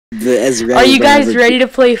as ready. Are you guys ready to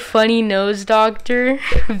play Funny Nose Doctor?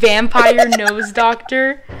 Vampire Nose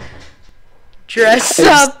Doctor? Dress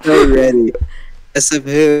up. I'm so ready. Dress up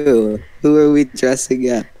who? Who are we dressing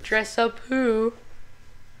up? Dress up who?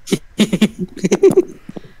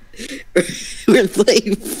 We're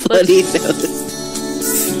playing Funny Nose.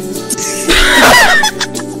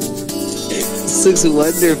 This looks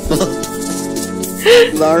wonderful.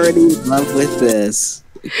 I'm already in love with this.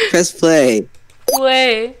 Press play.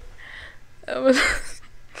 Play.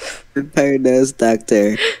 Vampire Nose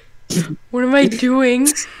Doctor. What am I doing?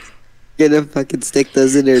 Gonna fucking stick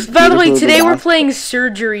those in her. By the way, today we're playing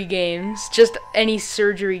surgery games. Just any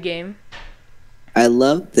surgery game. I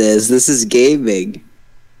love this. This is gaming.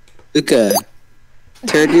 Luca,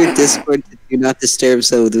 turn your Discord to do not disturb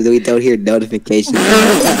so we don't hear notifications.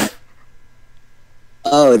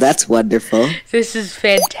 Oh, that's wonderful. This is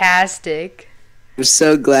fantastic. I'm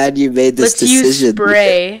so glad you made this decision. Let's use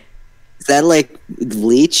spray. Is that like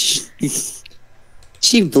bleach?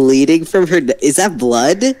 She bleeding from her? Is that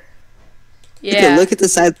blood? Yeah. Look at the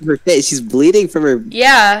size of her face. She's bleeding from her.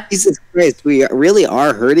 Yeah. Jesus Christ, we really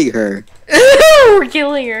are hurting her. We're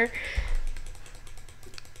killing her.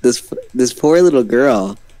 This poor little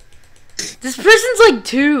girl. This person's like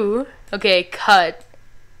 2. Okay, cut.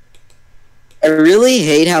 I really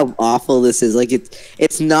hate how awful this is. Like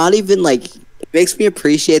it's not even like it makes me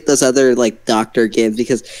appreciate those other like doctor games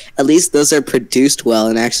because at least those are produced well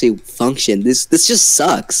and actually function. This just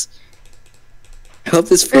sucks. I hope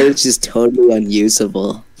this footage is totally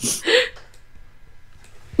unusable. If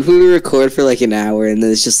we record for like an hour and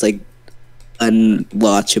then it's just like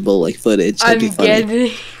unwatchable like footage, that'd be funny.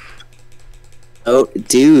 Getting... Oh,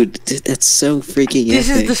 dude, that's so freaking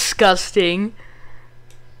This epic. is disgusting.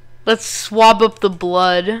 Let's swab up the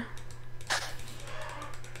blood.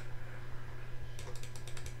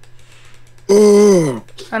 Oh,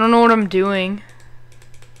 I don't know what I'm doing.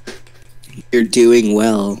 you're doing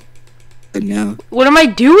well. But now. What am I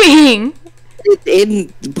doing?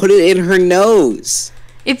 Put it in her nose.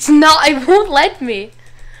 It's not. It won't let me.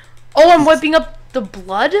 Oh, I'm wiping up the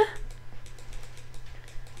blood?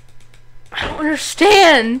 I don't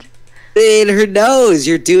understand. Put it in her nose.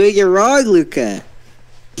 You're doing it wrong, Luca.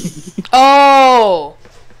 Oh.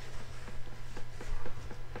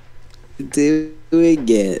 Doing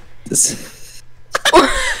it.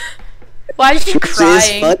 Why is she This is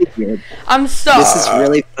crying? funny, man. I'm sorry. This is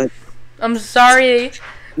really fun. I'm sorry.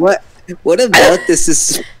 What about this is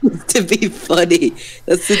supposed to be funny?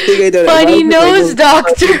 That's the thing I don't. Funny Nose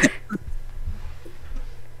Doctor.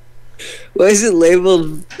 Why is it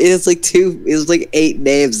labeled? It's like 8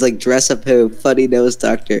 names. Like dress up who? Funny Nose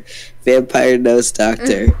Doctor, Vampire Nose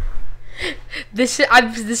Doctor. This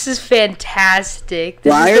is fantastic.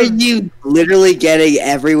 Why are you literally getting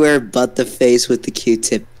everywhere but the face with the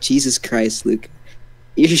Q-tip? Jesus Christ, Luke.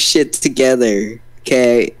 Your shit together.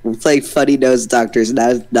 Okay, we're playing Funny Nose Doctors.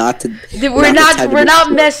 Now, We're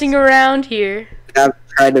not messing around here. I'm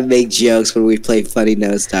trying to make jokes when we play Funny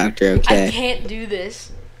Nose Doctor. Okay. I can't do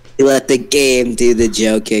this. You let the game do the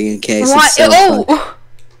joking in case. Why? It's so fun.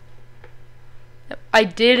 I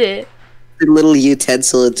did it. A little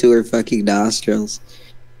utensil into her fucking nostrils.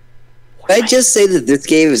 Can I just say that this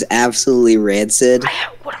game is absolutely rancid?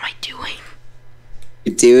 What am I doing?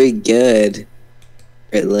 You're doing good,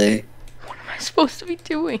 Ridley. What am I supposed to be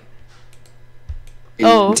doing?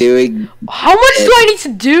 You're doing. How much do I need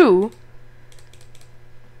to do?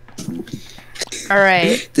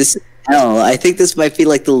 Alright. This is hell. I think this might be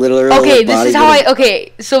like the literal. Okay, this is how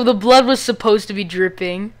okay, so the blood was supposed to be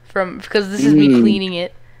dripping because this is me cleaning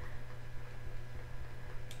it.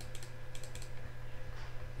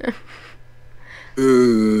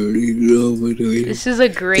 This is a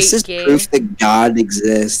great game. This is proof that God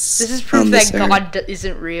exists. This is proof that God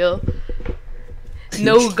isn't real.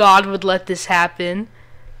 No God would let this happen.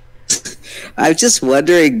 I'm just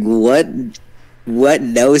wondering what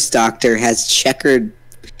nose doctor has checkered.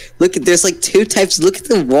 Look, there's like 2 types. Look at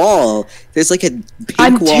the wall. There's like a pink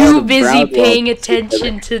I'm wall. too busy paying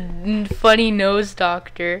attention to Funny Nose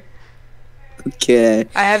Doctor. Okay.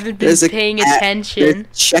 I haven't been paying attention.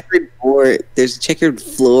 There's checkered board. There's checkered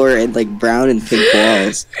floor and like brown and pink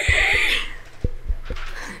walls.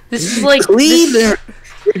 This is like clean. I'm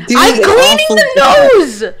cleaning the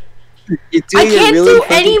nose. I can't do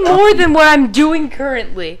any more than what I'm doing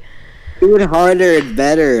currently. Do it harder and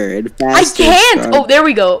better and faster. I can't. Oh, there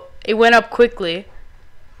we go. It went up quickly.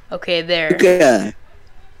 Okay, there. Okay.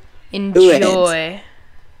 Enjoy.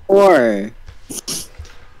 Or.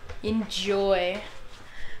 Enjoy.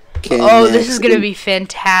 Okay, oh, this is gonna be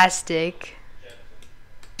fantastic.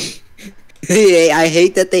 I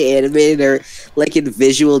hate that they animated her like in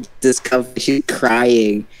visual discomfort. She's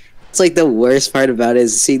crying. It's like the worst part about it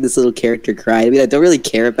is seeing this little character cry. I mean, I don't really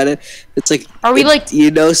care about it. It's like, Are we like,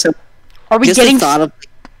 you know, some. Are we just getting? the thought of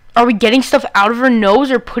Are we getting stuff out of her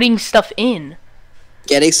nose or putting stuff in?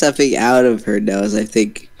 getting something out of her nose, I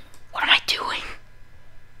think. What am I doing?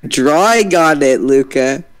 Drawing on it,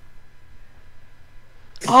 Luca.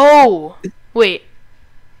 Oh, wait.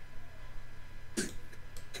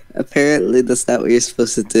 Apparently, that's not what you're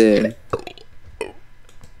supposed to do.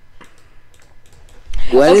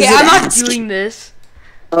 What is Okay, it I'm not asking? doing this.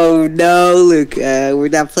 Oh no, Luca. We're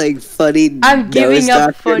not playing funny. I'm giving nose up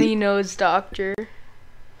doctor. funny nose doctor.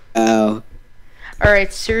 Oh.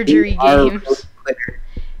 Alright, surgery You are a games. real quitter.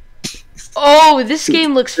 Oh, this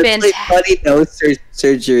game looks Let's play fantastic. funny nose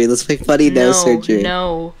surgery. Let's play funny nose surgery.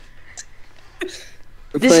 No.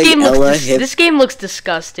 We're playing Ella hip. This game looks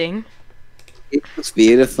disgusting. It looks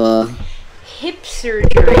beautiful. Hip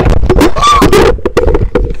surgery.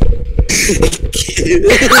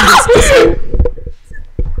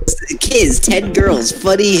 Kids, 10 girls,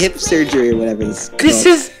 funny hip surgery or whatever this is called. This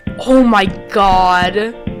is. Oh my god.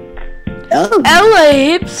 Oh, Ella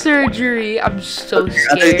hip surgery. I'm so the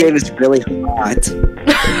other game scared. is really hot.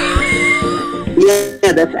 Yeah,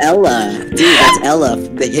 that's Ella. Dude, that's Ella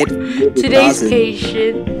from the hit movie Today's Frozen.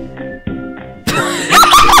 patient.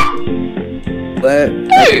 What?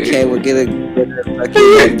 Okay, we're gonna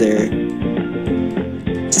fucking under.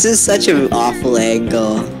 This is such an awful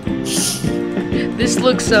angle. This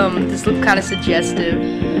looks kind of suggestive.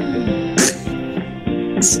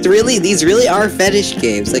 These really are fetish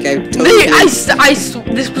games. Like I totally.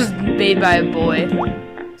 This was made by a boy.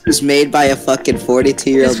 This was made by a fucking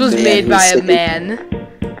 42-year-old. This was man made who's by a sitting- man.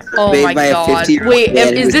 Oh made my by a god. 50-year-old Wait,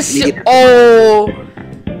 man is who's this? sitting in- Oh.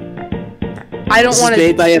 I don't This is want to.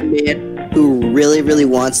 made by a man who really, really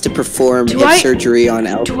wants to perform Do hip I- surgery on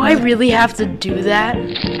Elsa. Do I really have to do that?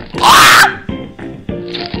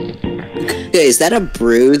 Okay, is that a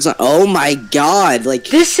bruise? Oh my god! Like,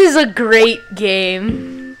 This is a great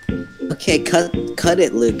game. okay, cut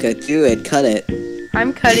it, Luca. Do it, cut it.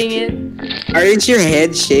 I'm cutting it. Aren't your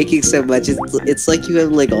hands shaking so much? It's like you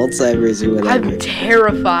have like Alzheimer's or whatever. I'm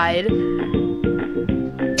terrified.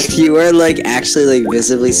 You are like actually like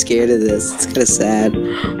visibly scared of this. It's kind of sad.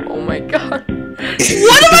 Oh my god.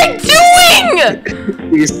 What am I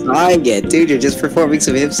doing? You're sawing it, dude. You're just performing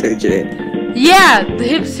some hip surgery. Yeah, the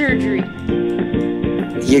hip surgery.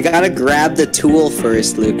 You gotta grab the tool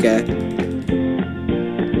first, Luca.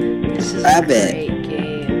 This is Grab a it. great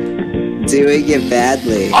game. Doing it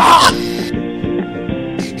badly. Ah!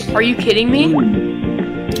 Are you kidding me?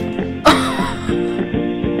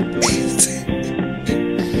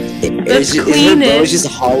 Let's Her clean bow it. is just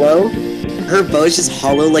hollow. Her bow is just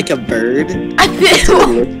hollow like a bird. I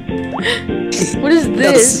feel. What is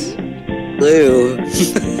this? Glue.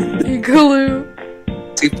 Glue.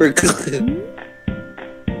 Super glue.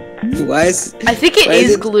 Why is I think it Why is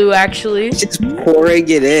is it- glue, actually. it's just pouring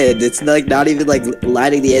it in? It's like not even like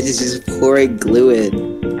lining the edges, just pouring glue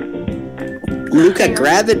in. Luca,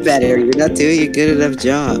 grab it better. You're not doing a good enough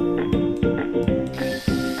job.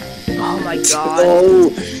 Oh my god. Oh,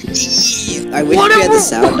 I wish What we had a- the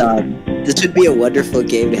sound on. This would be a wonderful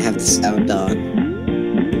game to have the sound on.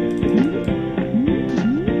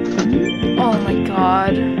 Oh my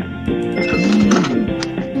god.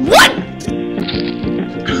 What?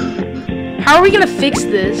 How are we gonna fix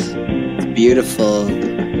this? It's beautiful.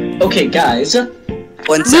 Okay, guys.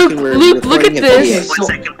 1 second, we're Luke, look recording at a this. video. 1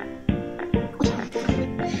 second.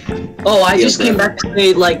 Oh, I just came back to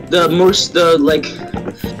say like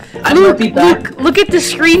I might be back. Look at the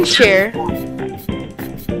screen share.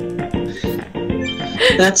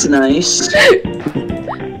 That's nice.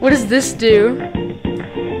 What does this do?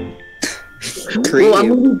 Well, I'm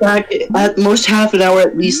gonna be back at most half an hour,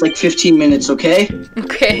 at least like 15 minutes. Okay.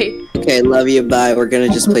 Okay. Okay, love you, bye. We're gonna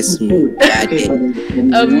just play some bad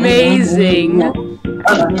game. Amazing.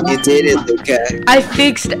 You did it, Luca. I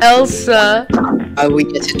fixed Elsa. We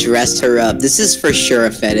get to dress her up. This is for sure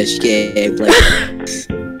a fetish game. Like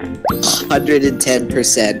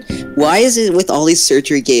 110%. Why is it with all these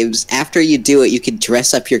surgery games, after you do it, you can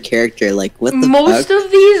dress up your character? Like, what the Most fuck?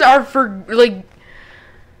 of these are for like.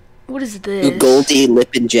 What is this? Goldie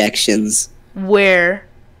lip injections. Where?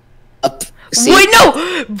 Up. See, Wait,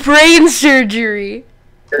 no! Brain surgery.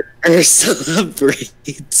 Ursula brain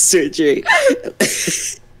surgery.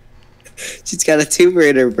 She's got a tumor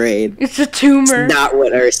in her brain. It's a tumor. It's not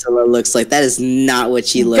what Ursula looks like. That is not what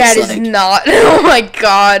she looks That is like. not. Oh my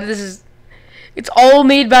god, this is. It's all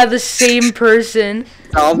made by the same person.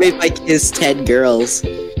 It's all made by Kiss 10 girls.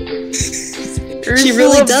 She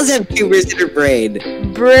really does have tumors in her brain.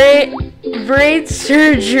 Brain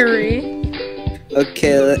surgery.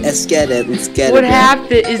 Okay, let's get it. What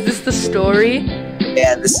happened? Is this the story?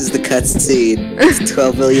 Yeah, this is the cutscene. It's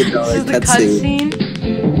 $12 million cutscene.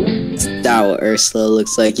 It's not what Ursula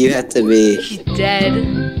looks like. You have to be. She's dead.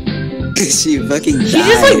 She fucking died. She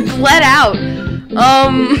just like bled out.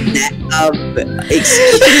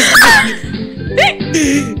 Excuse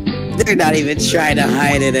me. They're not even trying to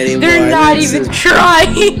hide it anymore. They're not even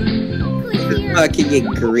trying. Fucking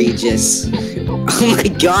egregious. Oh my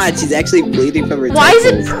god, she's actually bleeding from her Why is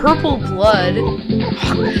temples. it purple blood?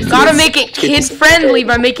 Gotta make it kid-friendly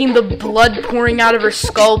by making the blood pouring out of her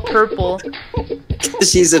skull purple.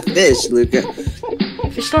 She's a fish, Luca.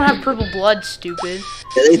 Fish don't have purple blood, stupid.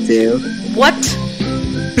 Yeah, they do. What?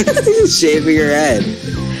 Shaving her head.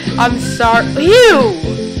 I'm sorry. Ew!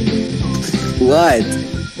 What?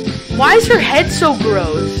 Why is her head so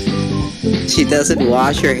gross? She doesn't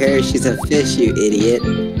wash her hair. She's a fish, you idiot.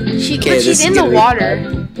 But she's in the water.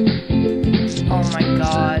 Oh my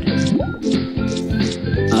god.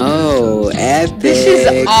 Oh, epic. This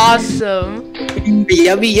is awesome.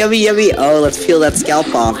 Yummy, yummy, yummy. Oh, let's peel that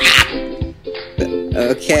scalp off.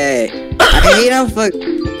 Okay. I hate how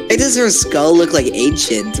Why does her skull look like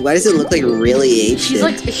ancient? Why does it look like really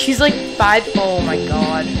ancient? She's like 5. Oh my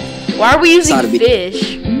god. Why are we using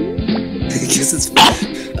fish? Because it's.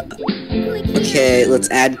 Okay, let's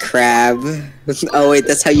add crab. Oh wait,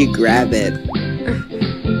 that's how you grab it.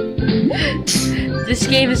 This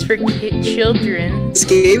game is for children. This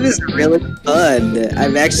game is really fun.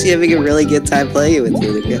 I'm actually having a really good time playing it with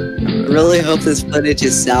you, Luca. I really hope this footage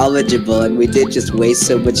is salvageable and we did just waste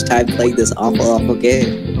so much time playing this awful, awful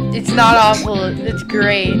game. It's not awful. It's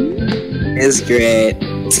great. It's great.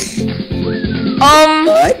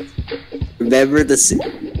 What? Remember the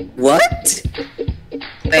what?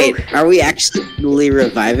 Wait, are we actually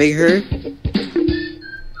reviving her?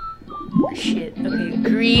 Shit. Okay,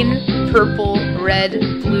 green, purple, red,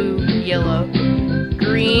 blue, yellow.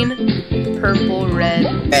 Green, purple, red,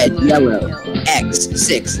 blue, yellow. X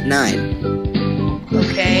 6 9.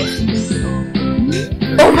 Okay.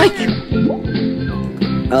 Oh my god.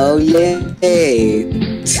 Oh yay!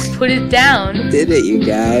 Put it down. Did it, you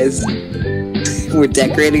guys? We're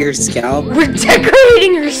decorating her scalp. We're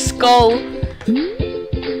decorating her skull.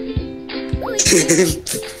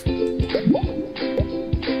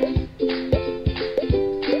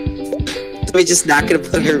 So we're just not gonna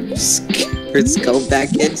put her skull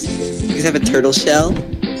back in? You just have a turtle shell?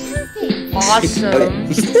 Awesome.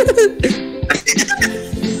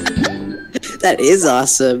 That is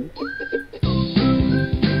awesome.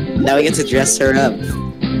 Now we get to dress her up.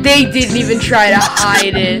 They didn't even try to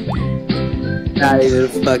hide it. Not even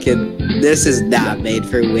fucking. This is not made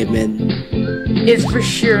for women. It's for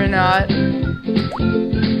sure not.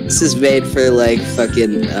 This is made for like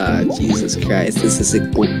fucking. Jesus Christ! This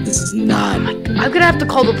is not. I'm gonna have to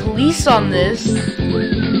call the police on this.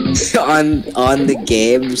 on the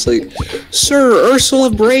game, it's like, Sir, Ursula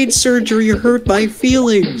brain surgery hurt my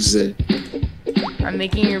feelings. I'm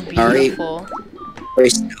making her beautiful. Very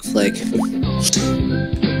Snowflake.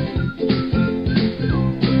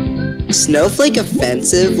 Snowflake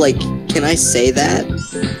offensive? Like, can I say that?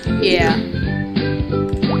 Yeah.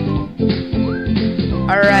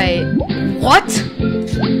 Alright. What?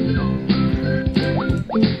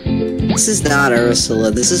 This is not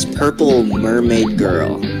Ursula. This is Purple Mermaid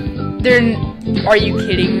Girl. Are you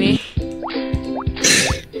kidding me?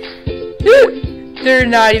 They're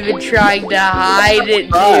not even trying to hide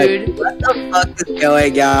it, dude. What the fuck is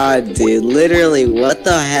going on, dude? Literally, what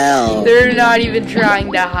the hell? They're not even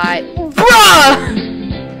trying to hide. Bruh!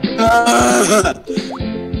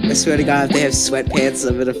 I swear to God, if they have sweatpants,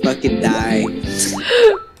 I'm gonna fucking die.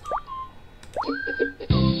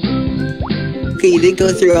 Okay, you didn't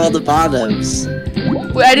go through all the bottoms.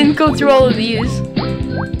 Wait, I didn't go through all of these.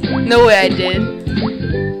 No way I did.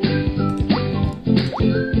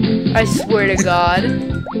 I swear to God.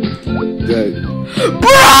 Good.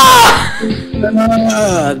 Bruh!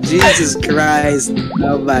 Jesus Christ.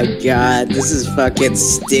 Oh my God. This is fucking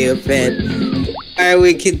stupid. Why are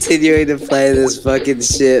we continuing to play this fucking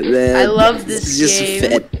shit, man? I love this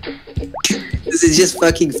game. This is just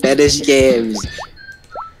fucking fetish games.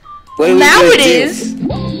 What are now we it do? is.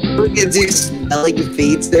 We're gonna do smelling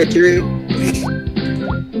feet surgery.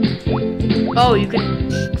 Oh, you can.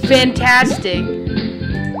 Fantastic.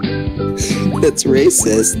 That's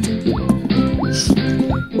racist.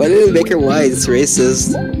 Why did it make her white? It's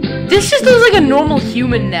racist. This just looks like a normal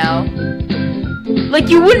human now. Like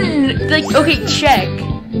you wouldn't like. Okay, check.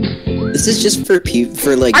 This is just for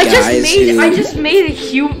like I guys just made a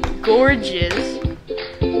human. gorgeous.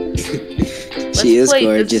 She is Let's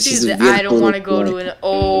gorgeous. do She's a the I don't beautiful want to go little to an.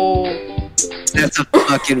 Oh. That's a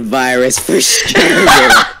fucking virus for sure.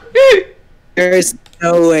 There's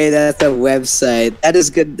no way that's a website. That is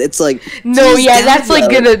good. It's like No, just yeah, that's like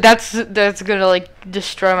download. gonna that's gonna like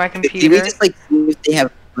destroy my Can we computer. just like see if they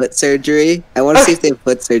have foot surgery? I want to see if they have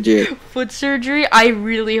foot surgery. Foot surgery? I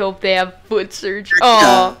really hope they have foot surgery.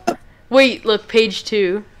 Oh, wait, look, page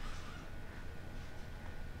 2.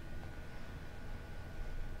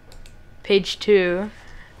 Page 2.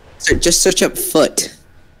 Just search up foot.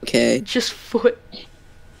 Okay. Just foot.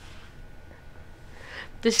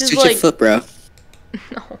 This is Search like up foot, bro.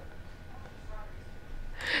 no.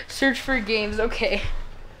 Search for games. Okay.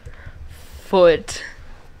 Foot.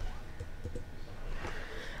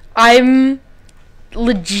 I'm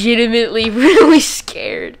legitimately really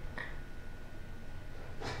scared.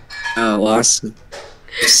 Oh, awesome!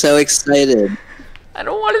 I'm so excited. I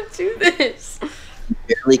don't want to do this. I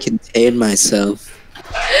barely contain myself.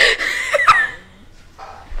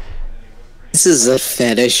 This is a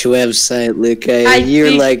fetish website, Luca.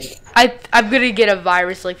 You're like, I'm gonna get a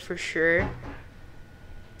virus, like, for sure.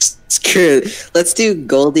 screw it. Let's do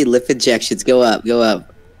Goldie lip injections. Go up, go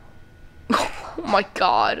up. Oh my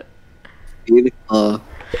god. Beautiful.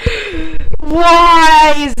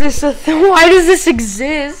 Why is this why does this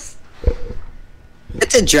exist? I have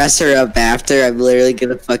to dress her up after. I'm literally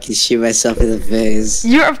gonna fucking shoot myself in the face.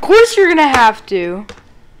 Of course you're gonna have to.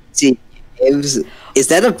 See, is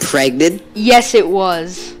that a pregnant? Yes, it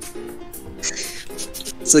was.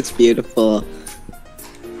 This looks beautiful.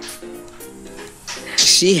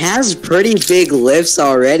 She has pretty big lips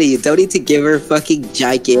already. You don't need to give her fucking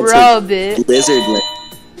gigantic Rub it. lizard lips.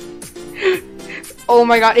 Oh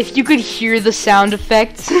my god, if you could hear the sound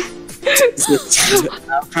effects.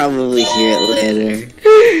 I'll probably hear it later.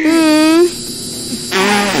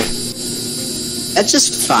 That's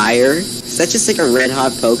just fire. Is that just like a red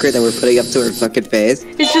hot poker that we're putting up to her fucking face?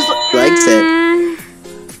 It's just Likes it.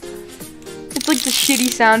 It's like the shitty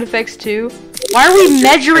sound effects too. Why are we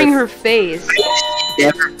measuring her face?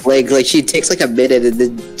 Never blinks. Like she takes like a minute and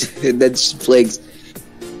then she blinks.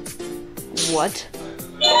 What?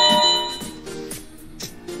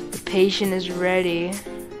 The patient is ready.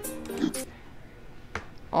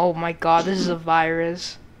 Oh my god, this is a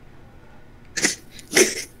virus.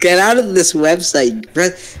 Get out of this website.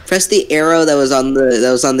 Press the arrow that was on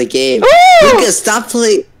the game. Ooh! Lucas, stop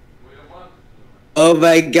playing. Oh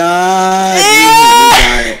my god. We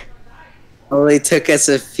got it. Only took us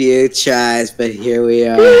a few tries, but here we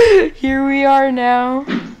are. Here we are now.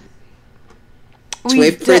 Let's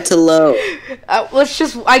wait for it to load. Let's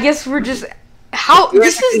just. I guess we're just. How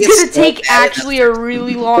this is gonna take actually a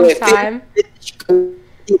really long time. Finish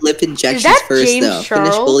lip injections that first, James though.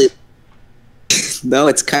 Charles? No,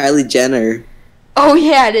 it's Kylie Jenner. Oh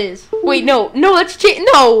yeah, it is. Wait, no, let's change.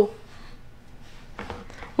 No.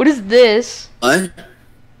 What is this? What?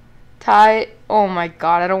 Ty. Oh my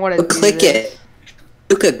god, I don't want to. Click this. it.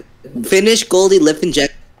 Luca, finish Goldie lip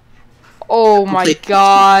injection. Oh my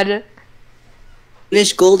god.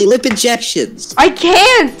 Finish Goldie lip injections. I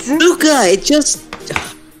can't. Luca, it just.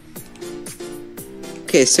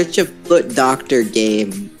 Okay, search a foot doctor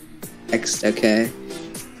game. Next, okay.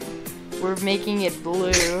 We're making it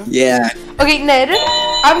blue. Yeah. Okay, Ned.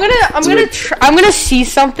 I'm gonna see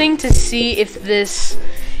something to see if this.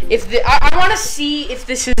 I want to see if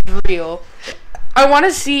this is real. I want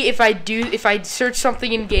to see if I search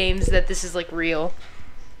something in games that this is like real.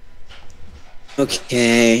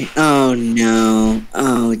 Okay. Oh no.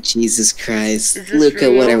 Oh Jesus Christ. Luca,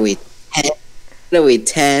 real? what are we? 10? What are we?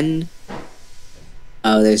 10?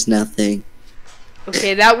 Oh, there's nothing.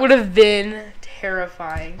 Okay, that would have been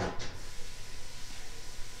terrifying.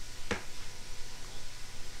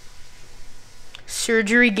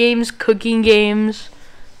 Surgery games, cooking games.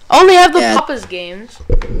 Only have the Yeah. Papa's games.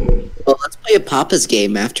 Well, let's play a Papa's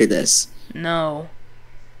game after this. No.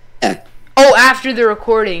 Yeah, Oh, after the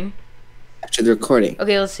recording. after the recording.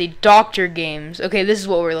 Okay, let's see. Doctor games. Okay, this is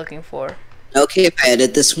what we're looking for. Okay, if I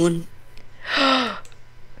edit this one.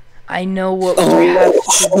 I know what we have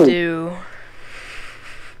to do.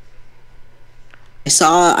 I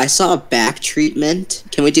saw a back treatment.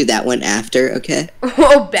 Can we do that one after? Okay.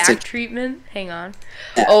 Oh, back like- treatment? Hang on.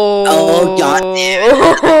 Yeah. Oh. God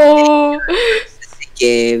Oh.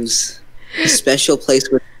 Games. A special place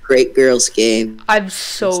with great girls game. I'm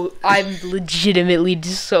legitimately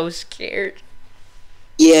just so scared.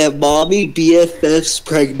 Yeah, mommy BFF's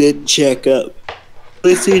pregnant checkup.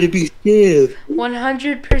 Let's say to be safe.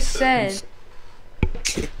 100%.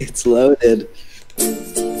 It's loaded.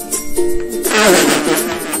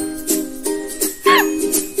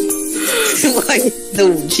 Like,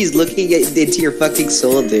 she's looking into your fucking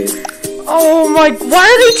soul, dude. Oh my, why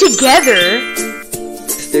are they together?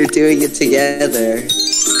 They're doing it together.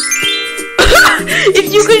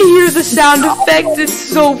 If you could hear the sound effects, it's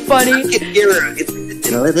so funny. I can hear it.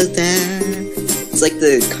 It's like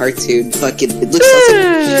the cartoon fucking. It looks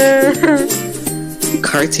like a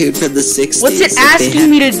cartoon from the 60s. What's it asking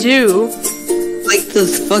me to do? Like the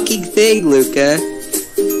fucking thing, Luca.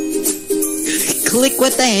 Click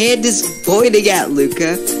what the hand is pointing at,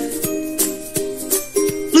 Luca.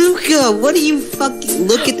 Luca, what are you fucking...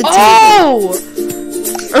 Look at the table. Oh!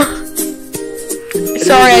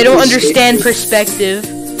 Sorry, I don't understand perspective.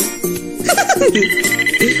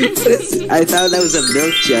 I thought that was a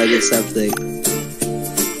milk jug or something.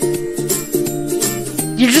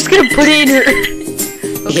 You're just gonna put it in her...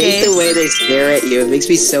 I hate the way they stare at you. It makes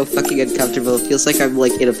me so fucking uncomfortable. It feels like I'm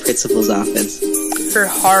like in a principal's office. Her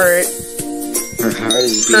heart. Her heart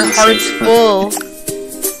is Her heart's full.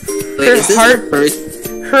 Wait,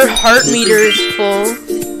 Her heart meter is full.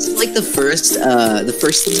 It's like the first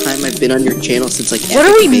time I've been on your channel since like. What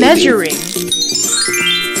are we measuring?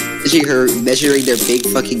 Measuring their big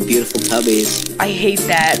fucking beautiful tummies. I hate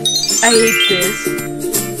that. I hate this.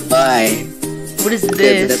 Why? What is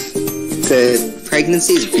this? The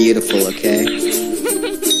pregnancy is beautiful, okay?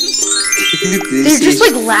 They're just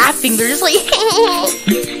like laughing. They're just like.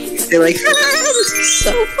 They're like, this is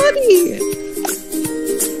so funny.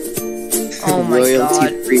 Oh my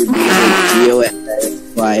god. Royalty-free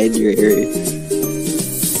fly in your area.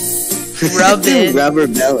 Rub it. Rubber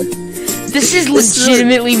belly. This is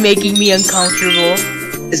legitimately making me uncomfortable.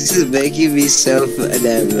 This is making me so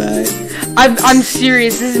never mind. I'm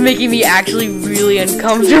serious. This is making me actually really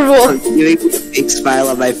uncomfortable. Giving me a big smile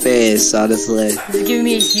on my face, honestly. This is giving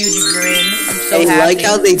me a huge grin. I'm so I happy. like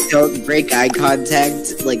how they don't break eye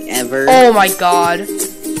contact, like, ever. Oh my god.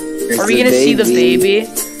 Are we gonna see the baby?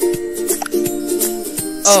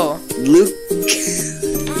 Oh. Luke.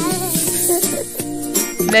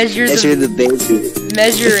 Measure the baby.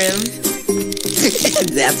 Measure him.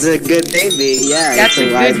 That's a good baby, yeah. That's a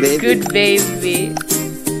baby. good baby.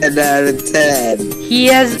 10 out of 10.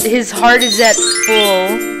 His heart is at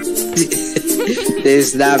full.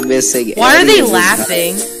 There's not missing. Why are they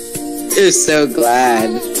laughing? They're so glad.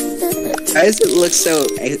 Why does it look so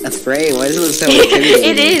afraid? Why does it look so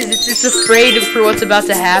It is. It's afraid for what's about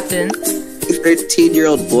to happen.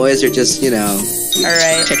 13-year-old boys are just,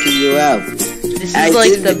 alright. checking you out. This is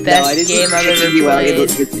like the best game I've ever played.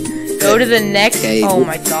 Go to the next. Okay. Oh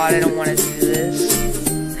my god, I don't want to do this.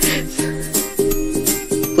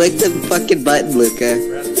 Click the fucking button, Luca.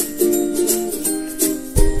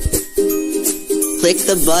 Click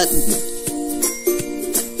the button.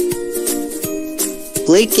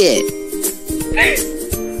 Click it.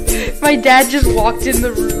 My dad just walked in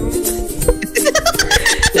the room.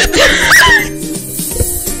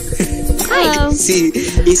 Hi. He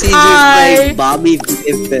sees you playing Mommy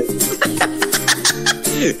Infant.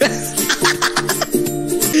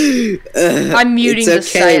 I'm muting the okay.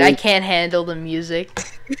 site. I can't handle the music.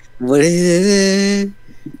 What is it?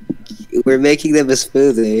 We're making them a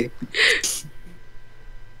smoothie.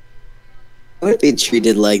 I want to be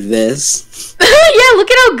treated like this. Yeah, look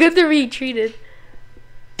at how good they're being treated.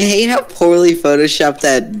 I hate how poorly photoshopped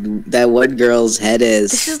that one girl's head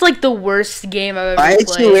is. This is like the worst game I've ever Why played.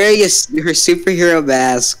 is she wearing her superhero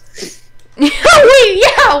mask? Wait,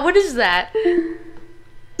 yeah, what is that?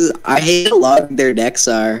 I hate how long their necks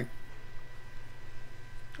are.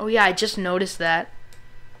 Oh yeah, I just noticed that.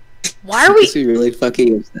 Why are we? Makes me really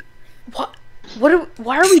fucking upset. What?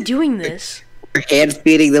 Why are we doing this? We're hand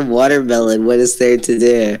feeding them watermelon. What is there to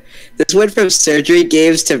do? This went from surgery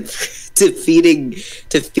games to feeding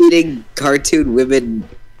cartoon women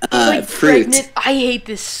Like fruit. pregnant. I hate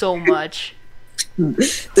this so much.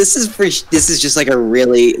 This is just like a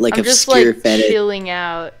really like I'm just obscure like fetish. chilling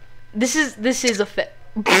out. This is a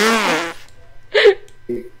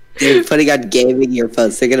They're putting on gaming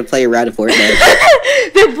earphones. They're gonna play a round of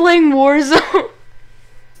Fortnite. They're playing Warzone.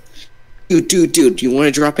 Dude, do you want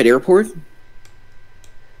to drop at airport?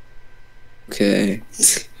 Okay.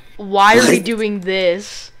 Why are we doing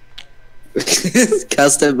this?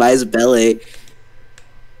 Customized belly.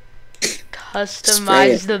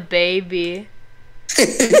 Customize the baby.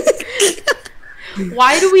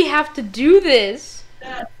 Why do we have to do this?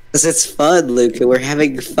 Because it's fun, Luca. We're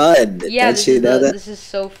having fun. Yeah, Don't you know that? this is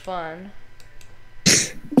so fun.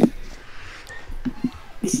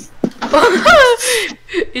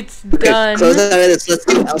 It's done. Close out of this. Let's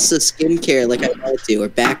do Elsa's skincare like I want to, or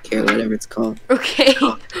back care, whatever it's called. Okay,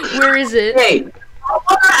 where is it? Hey, I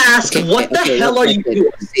want to ask, what the hell are you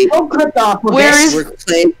doing? Don't click off. Where is? We're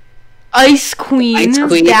playing. Ice Queen, Ice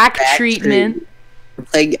Queen back treatment. We're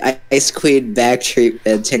playing Ice Queen back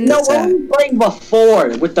treatment. Check No, this what out. were we playing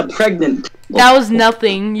before with the pregnant? That was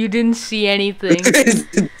nothing. You didn't see anything.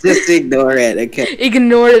 Just ignore it, okay?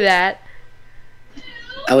 Ignore that.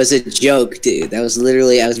 That was a joke, dude. That was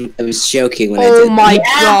literally I was joking when I Oh did my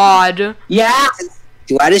Yeah. god. Yeah. that.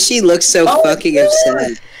 Why does she look so Oh, fucking yeah.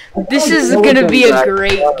 upset? This is gonna be a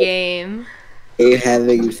great game. Are you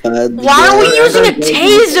having fun? Why are we using a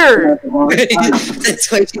taser?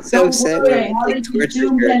 That's why she's so upset. We're like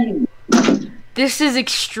torturing her. This is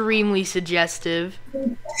extremely suggestive.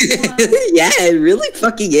 Yeah, it really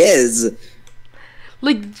fucking is.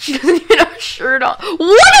 Like, she doesn't even have a shirt on.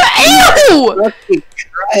 What? Ew! Fucking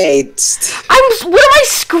Christ. What am I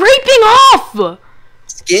scraping off?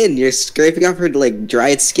 Skin. You're scraping off her like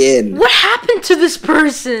dried skin. What happened to this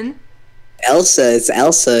person? Elsa. It's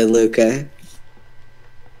Elsa, Luca.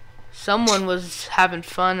 Someone was having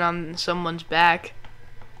fun on someone's back.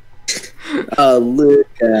 Oh,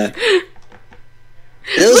 Luca.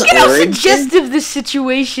 Those Look at how oranges? suggestive this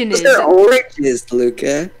situation is. Those are oranges,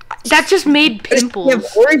 Luca. That just made Why does she pimples. have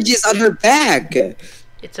oranges on her back.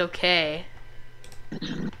 It's okay.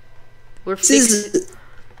 We're This fixing.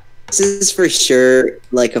 is for sure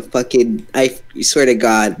like a fucking. I swear to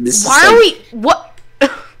God, this Why is are like, we? What?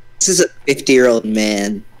 This is a 50-year-old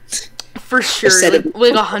man. For sure, said it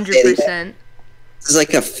like before, 100%. This is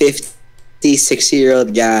like a 50,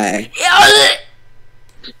 60-year-old guy.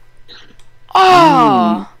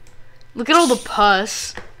 Oh, look at all the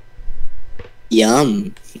pus.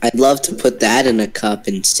 Yum. I'd love to put that in a cup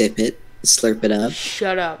and sip it, slurp it up.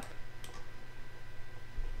 Shut up.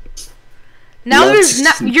 Now Love there's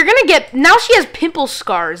to- you're gonna get now she has pimple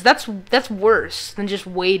scars. That's worse than just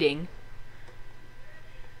waiting.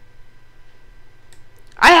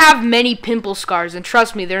 I have many pimple scars, and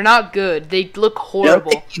trust me, they're not good. They look I don't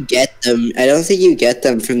horrible. think you get them. I don't think you get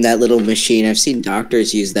them from that little machine. I've seen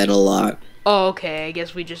doctors use that a lot. Oh, okay. I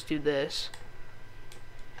guess we just do this.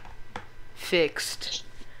 Fixed.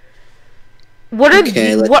 What are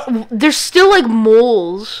Okay, let's- what? There's still like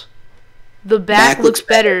moles. The back, Back looks looks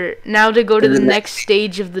better. Now to go to And the the next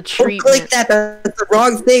stage of the Don't treatment. click that. That's the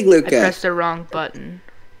wrong thing, I Luca. pressed the wrong button.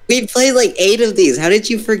 We played like 8 of these. How did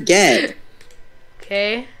you forget?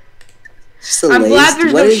 Okay. Just a I'm lazy- glad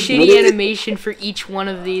there's what no is- shitty what is it? animation for each one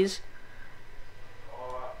of these.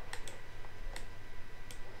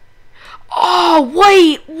 Oh,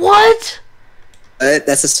 wait, what?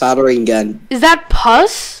 That's a soldering gun. Is that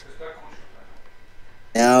pus?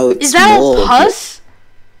 No, it's Is that mold. all pus?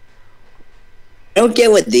 I don't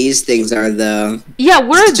get what these things are though. Yeah,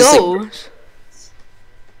 where are It's just like- those?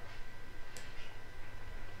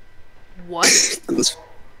 What?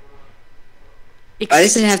 Why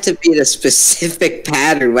does it have to be in a specific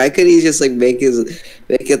pattern? Why couldn't he just like make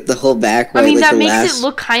it the whole back? I way, mean, like that the makes last... it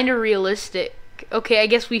look kind of realistic. Okay, I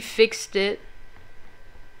guess we fixed it.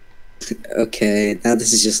 Okay, now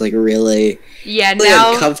this is just like really, Yeah, really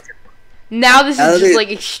now uncomfortable. this Now is just there-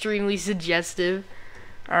 like extremely suggestive.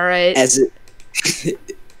 All right, As it,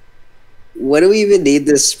 what do we even need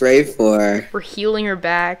this spray for? we're healing her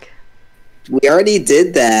back. We already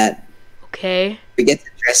did that. Okay, We get to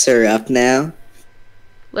dress her up now.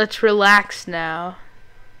 let's relax now.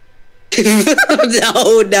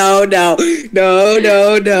 No, no, no, no,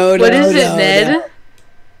 no, no. What no, is it, no, Ned? No.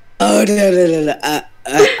 Oh no.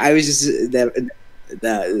 I was just no,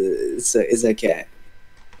 it's okay.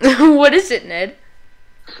 What is it, Ned?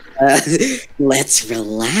 Let's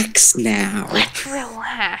relax now. Let's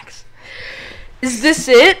relax. Is this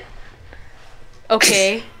it?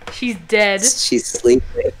 Okay, she's dead. She's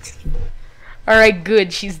sleeping. All right,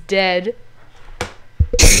 good. She's dead.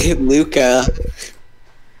 Luca.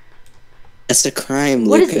 That's a crime,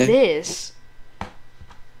 What Luca. is this?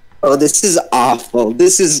 Oh, this is awful.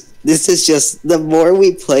 This is just the more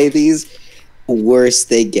we play these, the worse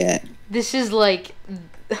they get. This is like,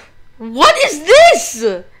 what is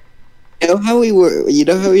this? You know how we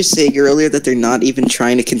were saying earlier that they're not even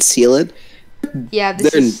trying to conceal it? Yeah,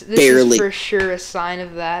 this They're is barely- for sure a sign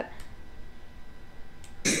of that.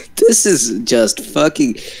 This is just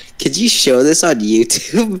fucking. Could you show this on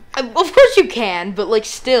YouTube? Of course you can, but like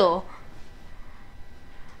still.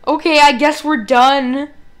 Okay, I guess we're done.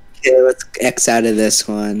 Okay, let's X out of this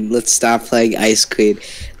one. Let's stop playing Ice Queen.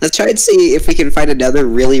 Let's try and see if we can find another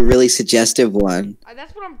really, really suggestive one.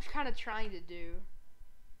 That's what I'm kind of trying to do.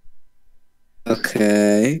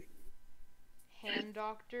 Okay. Hand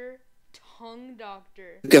doctor, tongue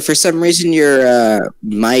doctor. Okay, for some reason your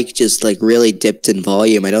mic just like really dipped in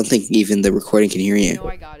volume. I don't think even the recording can hear you. No,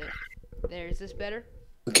 I got it. There, is this better?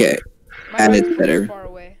 Okay. My That is microphone's better. far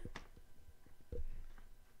away.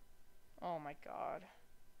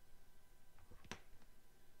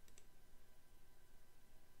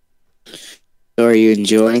 So are you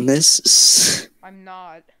enjoying this? I'm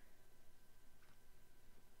not.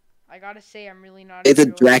 I gotta say, I'm really not Play the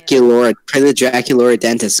enjoying it. Draculaura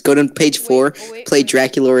dentist. Go to page 4, play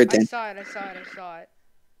Draculaura I dentist. saw it.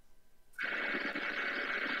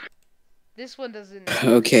 This one doesn't...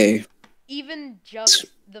 Okay. Even just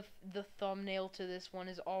the thumbnail to this one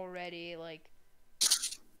is already, like...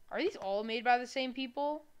 Are these all made by the same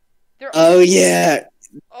people? Oh, yeah.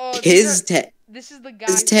 Oh, This is the guy...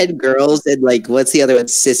 His 10 girls and, like, what's the other one?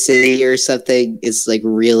 Sicily or something is, like,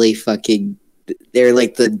 really fucking... They're,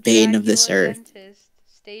 like, the bane of this earth. Dentist,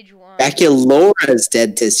 stage 1. Draculaura's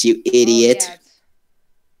dentist, you idiot. Oh, yeah,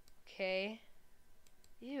 okay.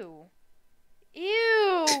 Ew.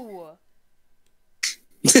 Ew!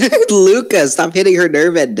 Luca, stop hitting her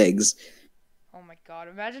nerve endings. Oh my god,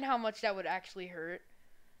 imagine how much that would actually hurt.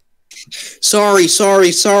 Sorry.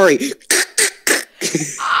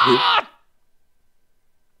 Ah!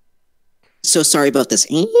 So sorry about this.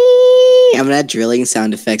 I'm gonna add drilling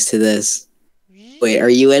sound effects to this. Wait, are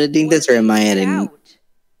you editing this or am I editing?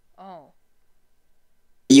 Oh. Are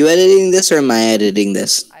you editing this or am I editing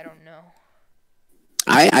this? I don't know.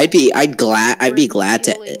 I'd be glad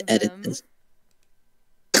to edit this.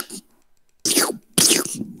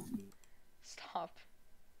 Stop.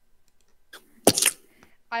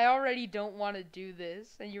 I already don't want to do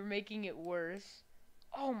this, and you're making it worse.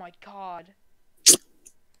 Oh my god.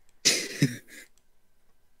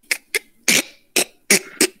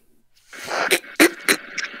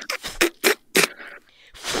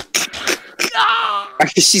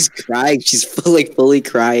 She's crying. She's fully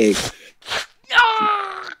crying.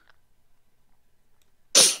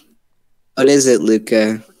 What is it,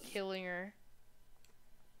 Luca? We're killing her.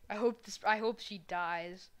 I hope she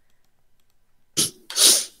dies.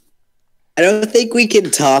 I don't think we can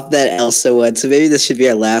top that Elsa one, so maybe this should be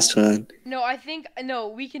our last one. No,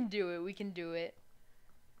 we can do it. We can do it.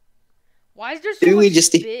 Why is there so much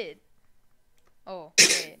spit? Oh,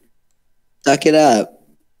 wait. Suck it up.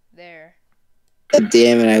 There. God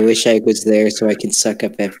damn it, I wish I was there so I can suck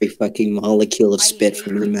up every fucking molecule of spit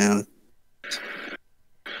from your mouth.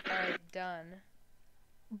 Alright, done.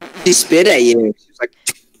 She spit at you. She was like...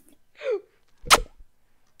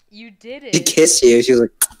 You did it. She kissed you. She was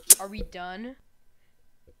like... Are we done?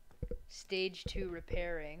 Stage 2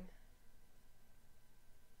 repairing.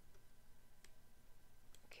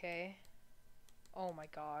 Okay. Oh my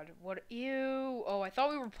god. What? Ew. Oh, I thought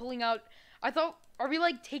we were pulling out... Are we,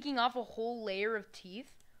 like, taking off a whole layer of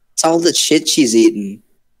teeth? It's all the shit she's eaten.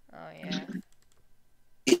 Oh, yeah.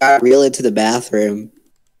 She got real into the bathroom.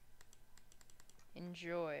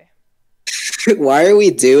 Enjoy. Why are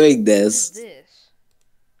we doing this? What is this?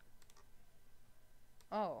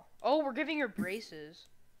 Oh. Oh, we're giving her braces.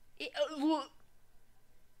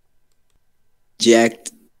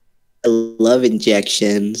 Inject. I love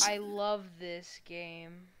injections. I love this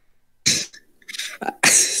game.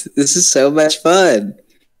 This is so much fun.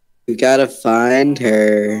 We gotta find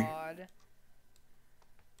her. God.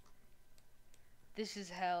 This is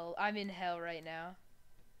hell. I'm in hell right now.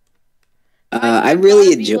 I'm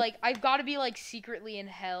really enjoying. I've got to be like secretly in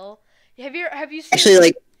hell. Have you seen? Actually,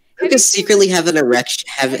 like, Luca secretly have an erection.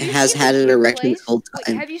 Has had an erection this whole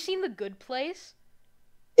time. Wait, have you seen The Good Place?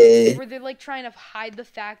 Yeah. Where they're like trying to hide the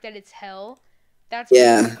fact that it's hell. That's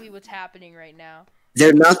Yeah. basically what's happening right now.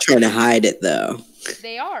 They're not trying to hide it though.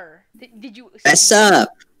 They are. Did you? Mess up.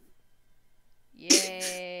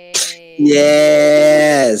 Yay.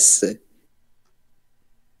 Yes.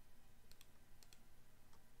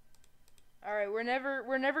 All right, we're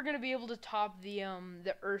never gonna be able to top the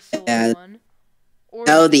Ursula one.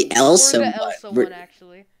 Or the Elsa or the Elsa one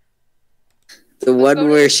actually. The one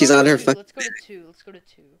where she's on her phone. Let's go to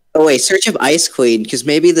 2. Oh wait, search up Ice Queen, because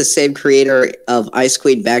maybe the same creator of Ice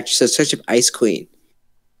Queen back. So search up Ice Queen.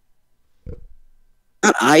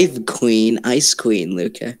 Not Ive Queen, Ice Queen,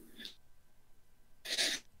 Luca.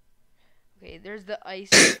 Okay, there's the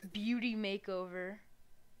Ice Beauty Makeover.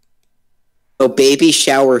 Oh, Baby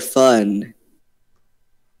Shower Fun.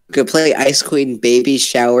 You could play Ice Queen Baby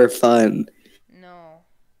Shower Fun. No.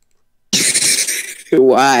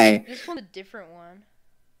 Why? This one's a different one.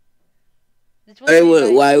 Why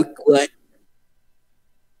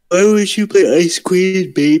would you play Ice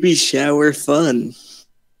Queen Baby Shower Fun?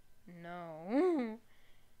 No.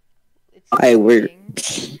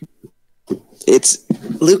 It's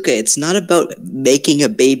Luca, it's not about making a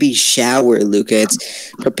baby shower, Luca.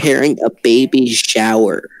 It's preparing a baby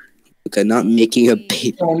shower. Luca, not making a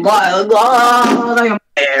baby. Oh my god, I am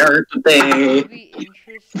here today.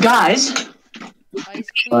 Guys, Ice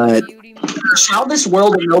Queen Beauty Makeover. shall this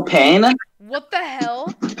world in no pain? What the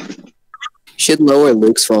hell? Should lower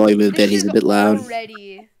Luke's volume a bit. This He's is a bit loud.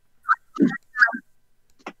 already.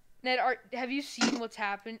 Ned, have you seen what's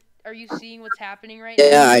happened? Are you seeing what's happening right now?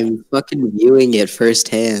 Yeah, I'm fucking viewing it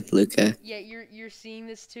firsthand, Luca. Yeah, you're seeing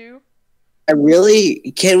this too?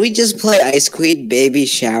 Can we just play Ice Queen Baby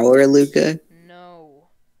Shower, Luca? No.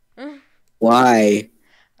 Why?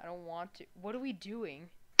 I don't want to. What are we doing?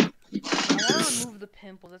 I want to remove the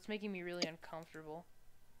pimple. That's making me really uncomfortable.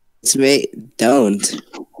 Don't.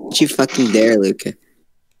 Don't you fucking dare, Luca.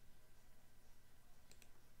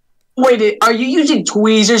 Wait, are you using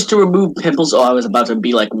tweezers to remove pimples? Oh, I was about to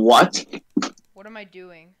be like, what? What am I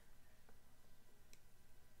doing?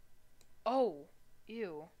 Oh,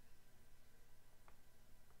 ew.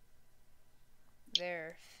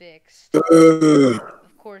 There, fixed. Of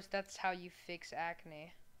course, that's how you fix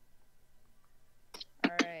acne.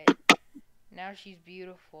 Alright. Now she's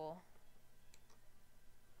beautiful.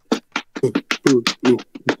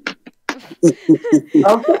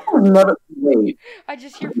 Wait. I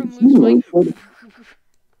just hear from Luke's like,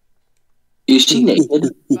 Is she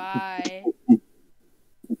naked? bye.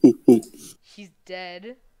 She's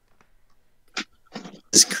dead.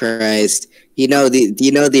 Jesus Christ. You know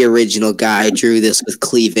the original guy drew this with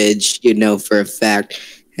cleavage, for a fact.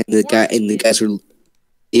 And the guys were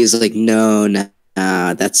he was like, no,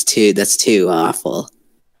 that's too awful.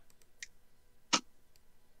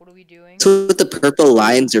 What are we doing? That's what the purple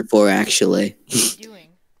lines are for, actually. What are we doing?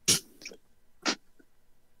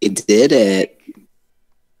 It did it.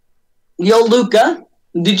 Yo, Luca,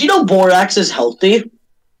 did you know borax is healthy?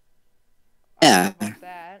 Yeah. About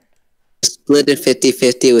that. Split it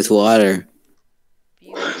 50-50 with water.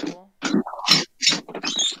 Beautiful.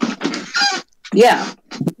 Yeah.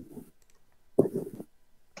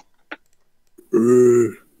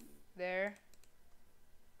 There.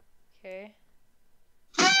 Okay.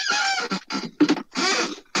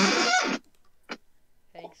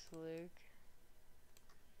 Thanks, Luke.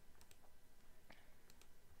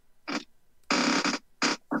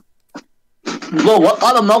 Whoa, what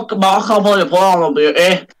kind of milk come on the bottom of it,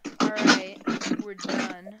 eh? Alright, we're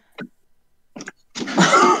done.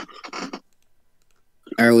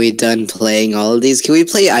 Are we done playing all of these? Can we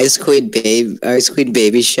play Ice Queen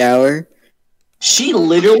Baby Shower? She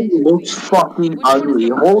literally looks fucking ugly.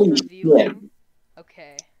 Holy shit.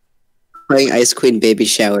 Okay. Playing Ice Queen Baby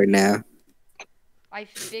Shower now. I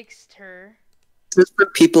fixed her. This is for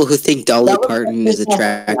people who think Dolly That was Parton like is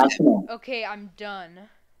attractive. Okay, I'm done.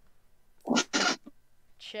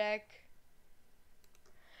 Check.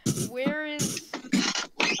 Where is...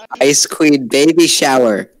 Ice Queen Baby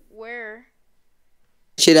Shower. Where?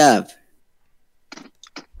 Catch it up.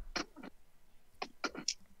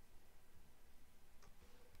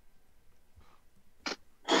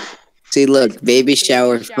 See, look, baby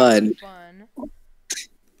shower fun.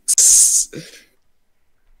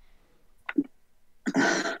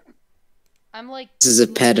 I'm like, This is a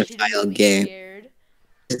pedophile legitimately game. scared.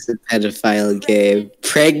 This is a pedophile game.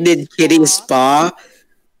 Pregnant Kitty Spa?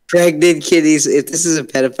 Pregnant Kitties. If this is a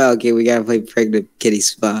pedophile game, we gotta play Pregnant Kitty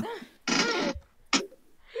Spa.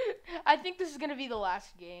 I think this is gonna be the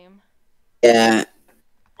last game. Yeah.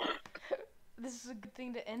 This is a good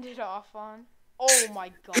thing to end it off on. Oh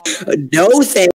my god. No, thank